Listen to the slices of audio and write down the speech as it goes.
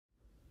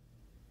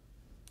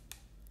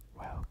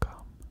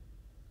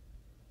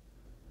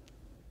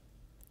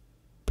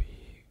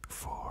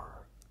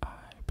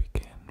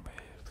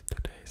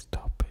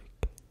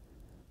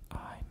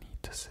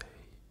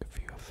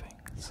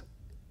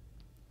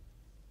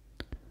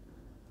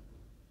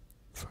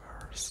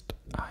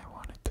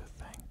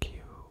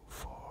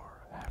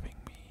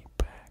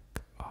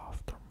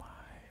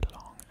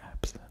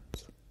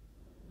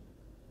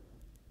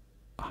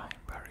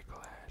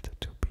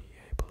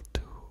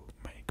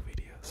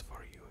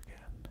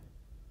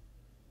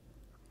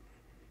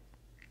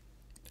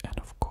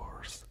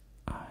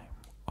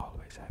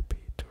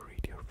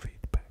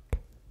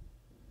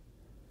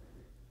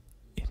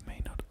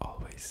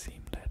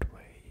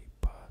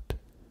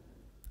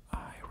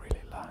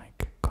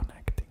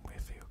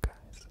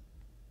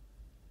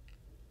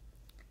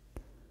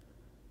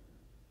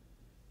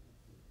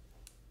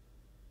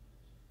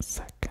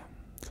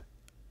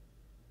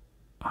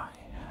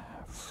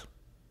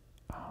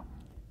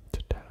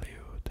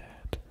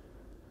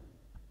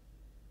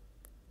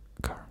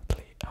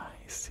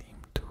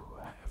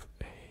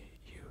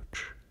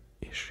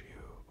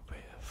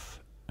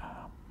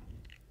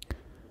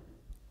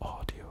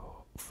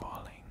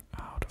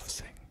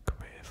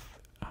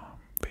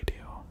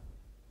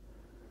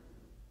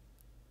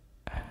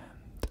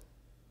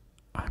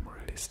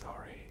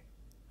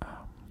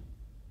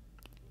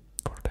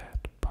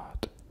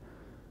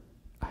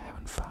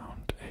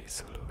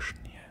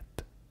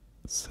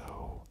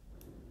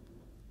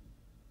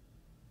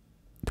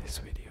This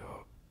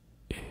video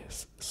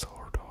is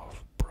sort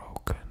of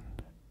broken.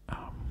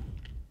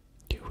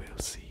 You will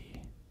see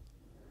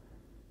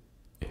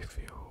if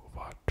you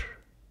watch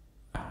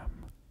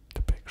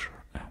the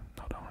picture and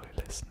not only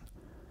listen,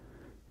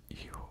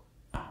 you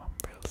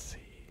will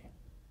see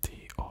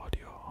the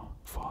audio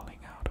falling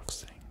out of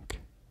sync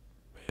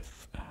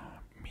with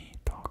me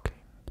talking.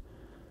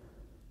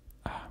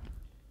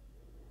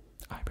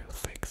 I will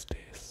fix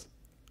this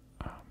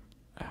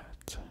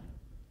at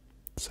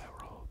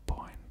several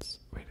points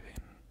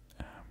within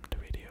the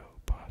video,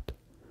 but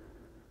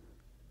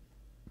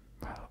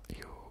well,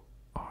 you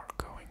are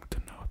going to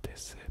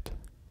notice it,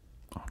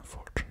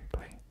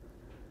 unfortunately.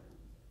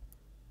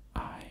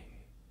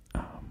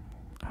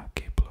 I'll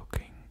keep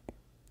looking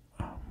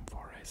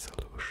for a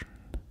solution,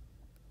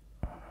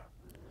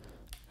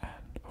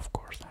 and of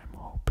course I'm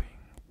hoping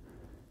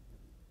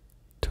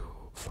to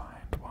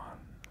find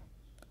one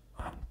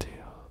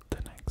until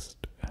the next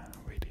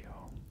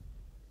video.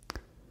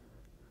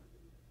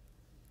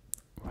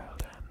 Well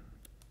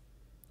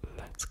then,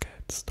 let's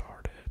get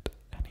started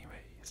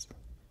anyways.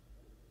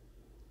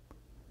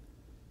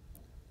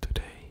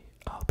 Today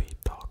I'll be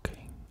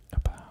talking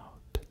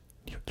about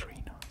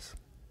neutrinos.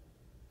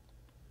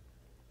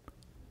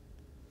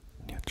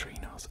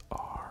 Neutrinos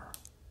are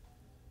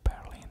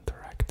barely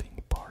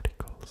interacting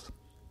particles,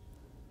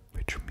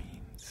 which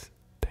means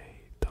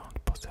they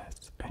don't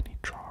possess any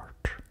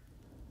charge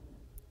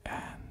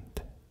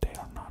and they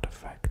are not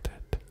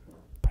affected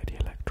by the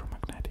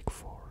electromagnetic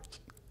force.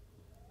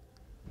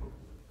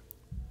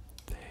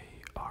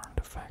 They aren't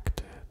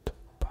affected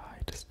by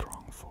the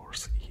strong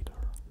force either.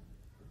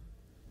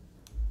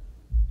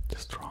 The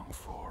strong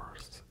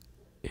force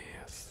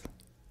is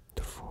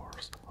the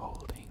force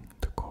holding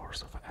the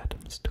cores of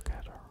atoms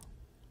together.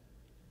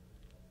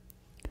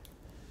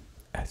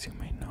 As you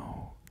may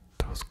know,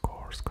 those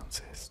cores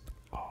consist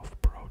of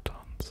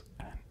protons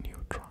and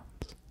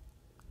neutrons.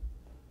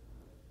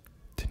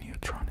 The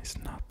neutron is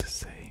not the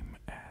same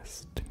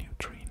as the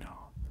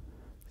neutrino,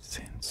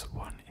 since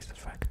one is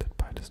affected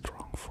by the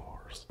strong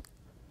force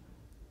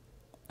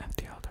and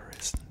the other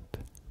isn't.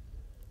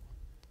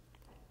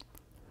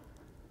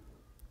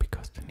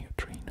 Because the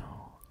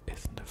neutrino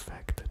isn't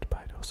affected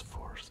by those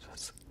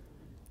forces,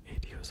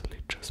 it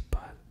usually just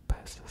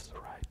passes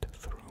right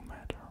through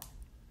matter.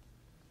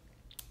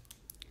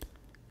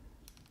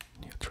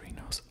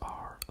 Neutrinos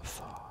are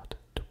thought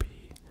to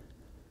be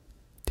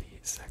the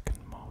second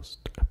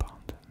most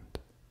abundant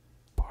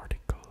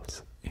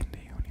particles in the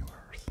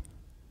universe.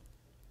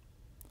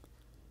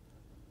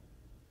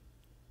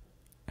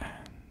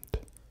 And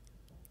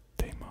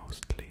they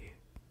mostly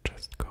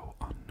just go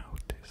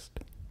unnoticed.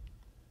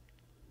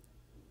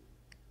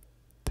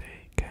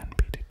 They can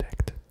be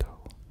detected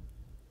though.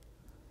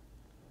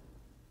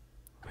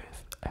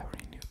 With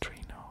every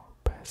neutrino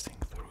passing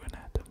through an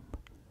atom,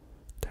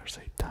 there's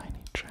a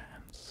tiny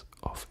chance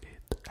of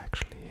it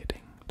actually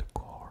hitting the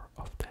core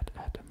of that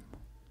atom.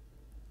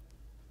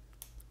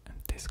 And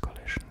this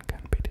collision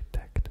can be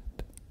detected.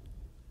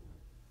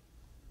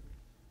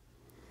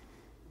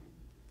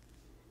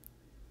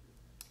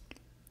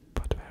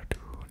 But where do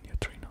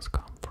neutrinos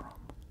come from?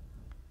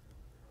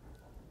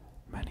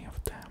 Many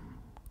of them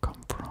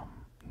come from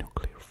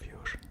nuclear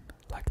fusion,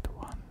 like the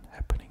one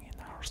happening in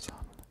our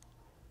sun.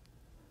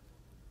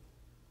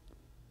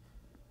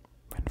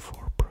 When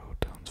four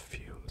protons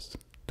fuse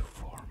to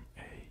form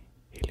a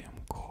helium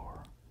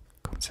core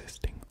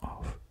consisting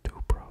of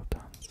two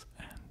protons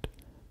and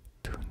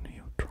two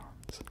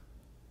neutrons,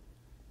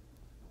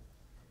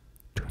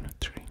 two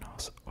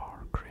neutrinos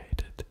are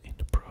created in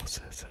the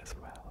process as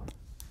well.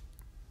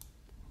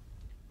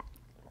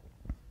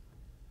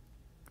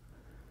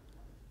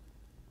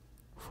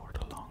 For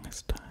the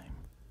longest time,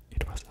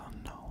 it was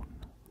unknown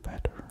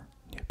whether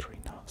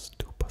neutrinos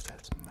do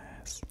possess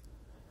mass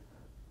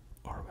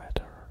or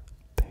whether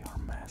they are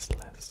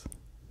massless.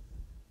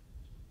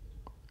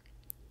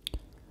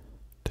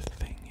 The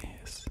thing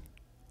is,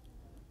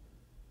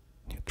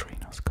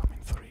 neutrinos come in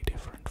three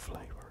different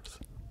flavors,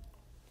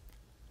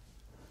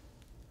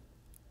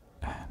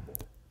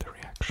 and the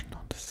reaction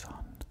on the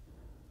sun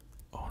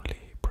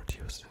only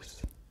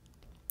produces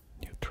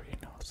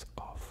neutrinos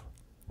of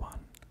one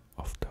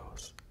of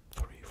those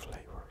three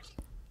flavors.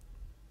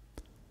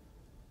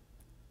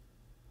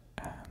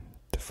 And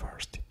the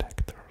first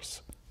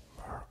detectors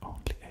were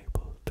only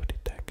able to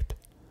detect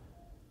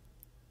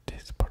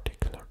this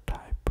particular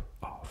type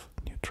of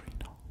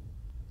neutrino.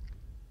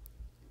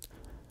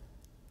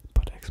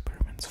 But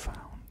experiments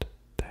found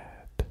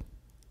that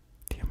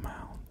the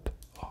amount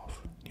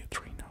of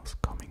neutrinos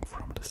coming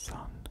from the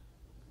sun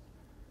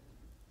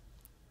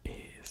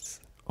is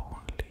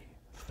only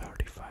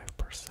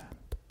 35%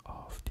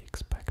 of the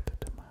expected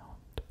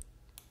amount.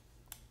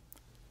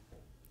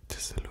 The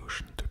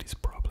solution to this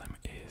problem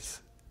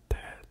is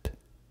that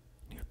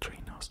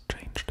neutrinos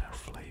change their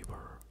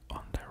flavor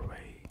on their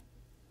way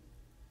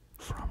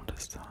from the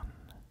sun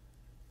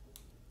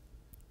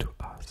to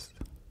us.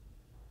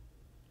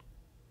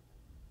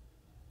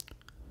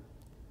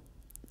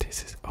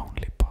 This is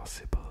only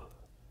possible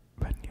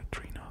when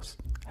neutrinos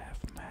have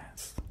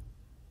mass.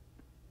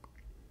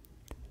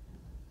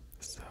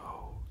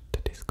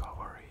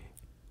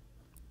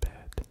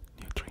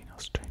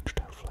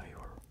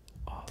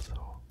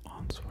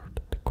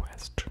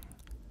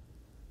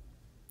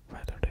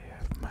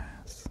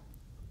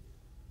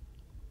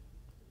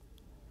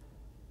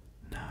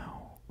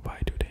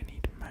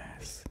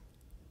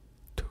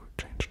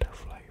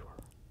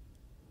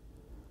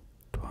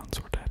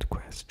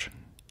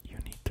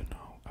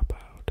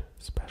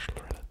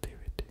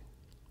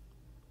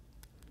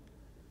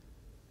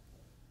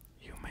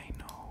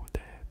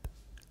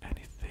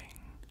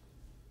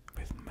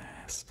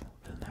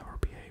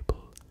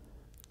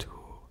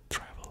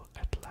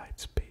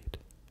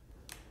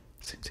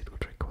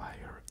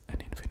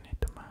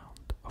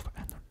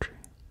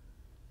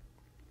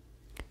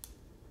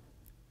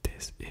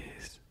 This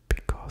is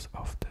because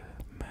of the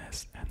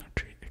mass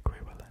energy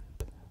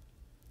equivalent.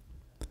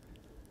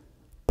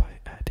 By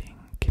adding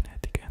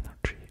kinetic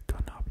energy to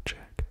an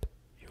object,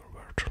 you're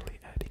virtually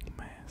adding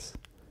mass,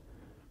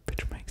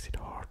 which makes it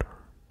harder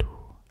to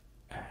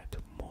add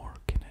more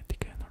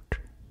kinetic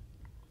energy.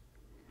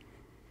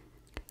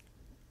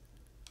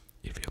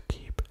 If you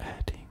keep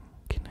adding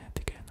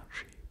kinetic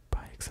energy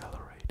by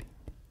accelerating,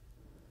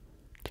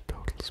 the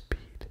total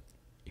speed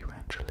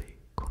eventually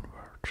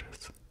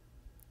converges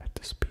at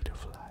the speed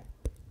of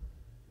light.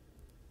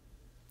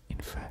 In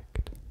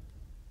fact,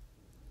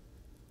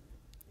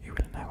 you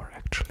will never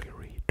actually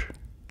reach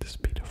the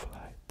speed of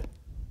light.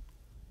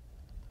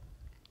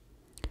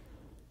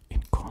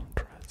 In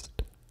contrast,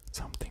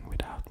 something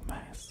without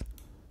mass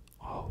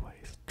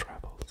always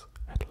travels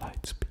at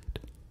light speed.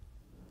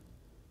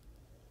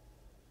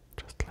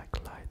 Just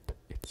like light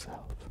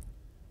itself,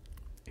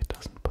 it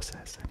doesn't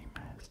possess any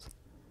mass,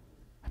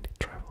 and it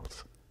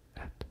travels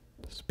at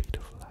the speed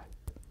of light.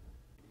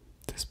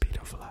 The speed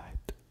of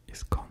light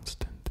is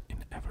constant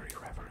in every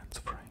reference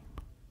frame.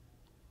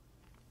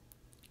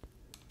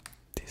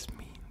 This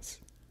means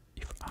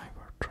if I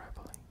were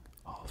traveling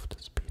half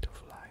the speed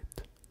of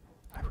light,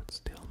 I would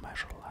still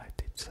measure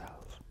light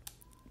itself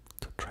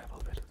to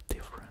travel with a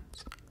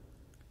difference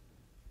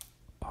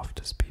of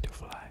the speed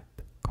of light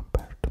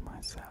compared to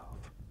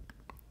myself.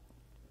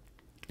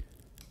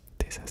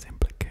 This has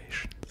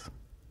implications.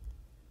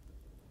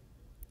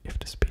 If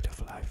the speed of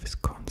light is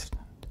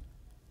constant,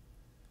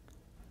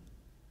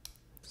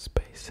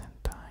 space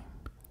and time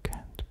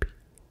can't be.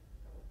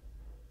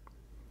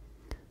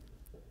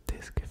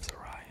 This gives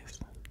rise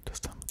to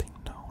something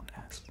known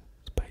as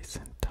space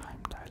and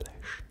time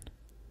dilation.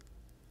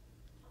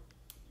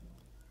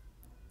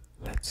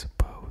 Let's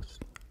suppose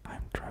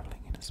I'm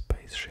traveling in a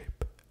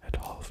spaceship at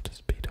half the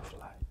speed of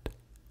light.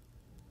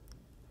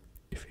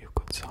 If you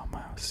could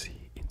somehow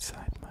see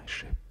inside my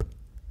ship,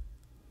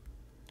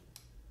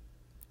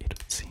 it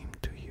would seem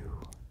to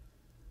you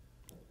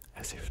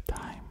as if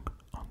time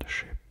on the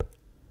ship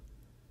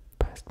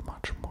passed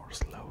much more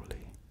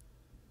slowly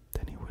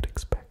than you would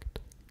expect.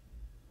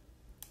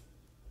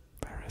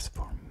 Whereas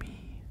for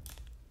me,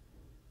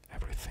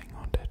 everything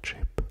on that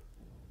ship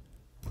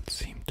would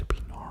seem to be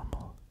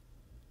normal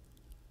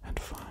and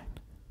fine.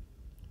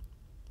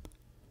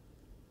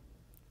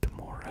 The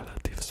more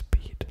relative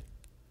speed,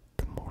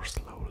 the more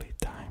slowly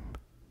time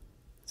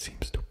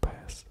seems to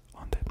pass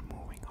on that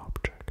moving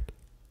object.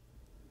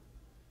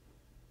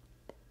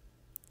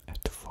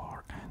 At the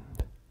far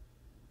end,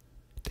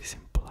 this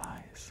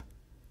implies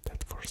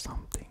that for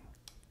something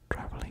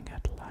traveling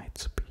at light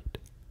speed,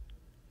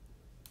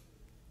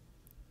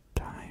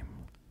 time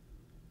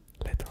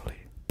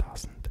literally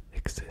doesn't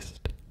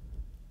exist.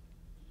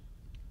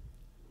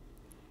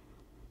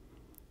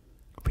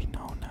 We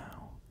know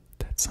now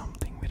that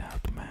something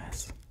without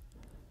mass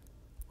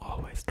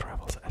always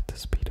travels at the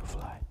speed of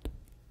light.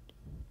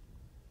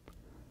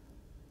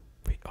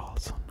 We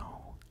also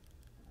know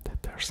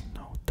that there's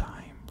no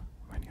time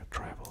when you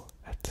travel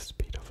at the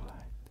speed of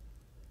light,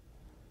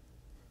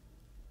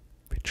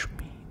 which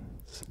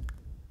means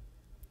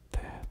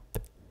that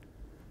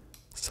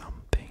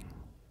something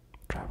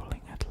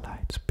traveling at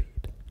light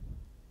speed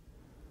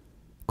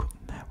could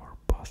never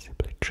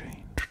possibly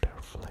change their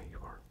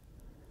flavor,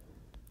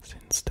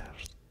 since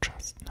there's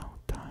just no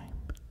time.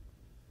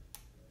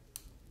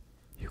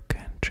 You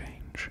can't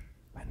change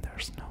when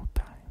there's no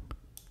time.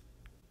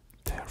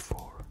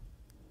 Therefore,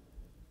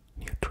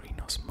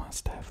 neutrinos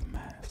must have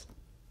mass,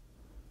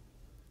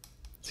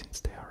 since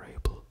they are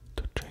able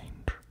to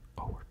change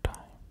over time.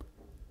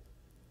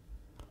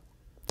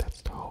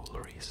 That's the whole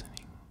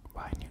reasoning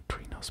why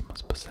neutrinos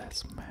must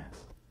possess mass.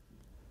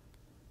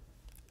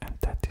 And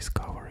that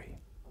discovery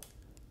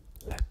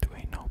led to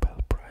a Nobel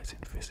Prize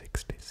in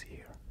Physics this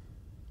year.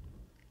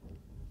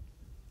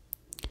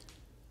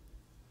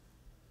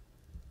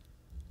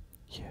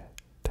 Yeah,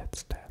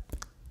 that's that.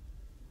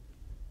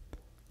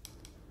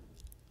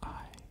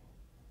 I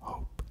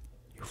hope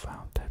you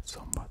found that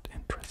somewhat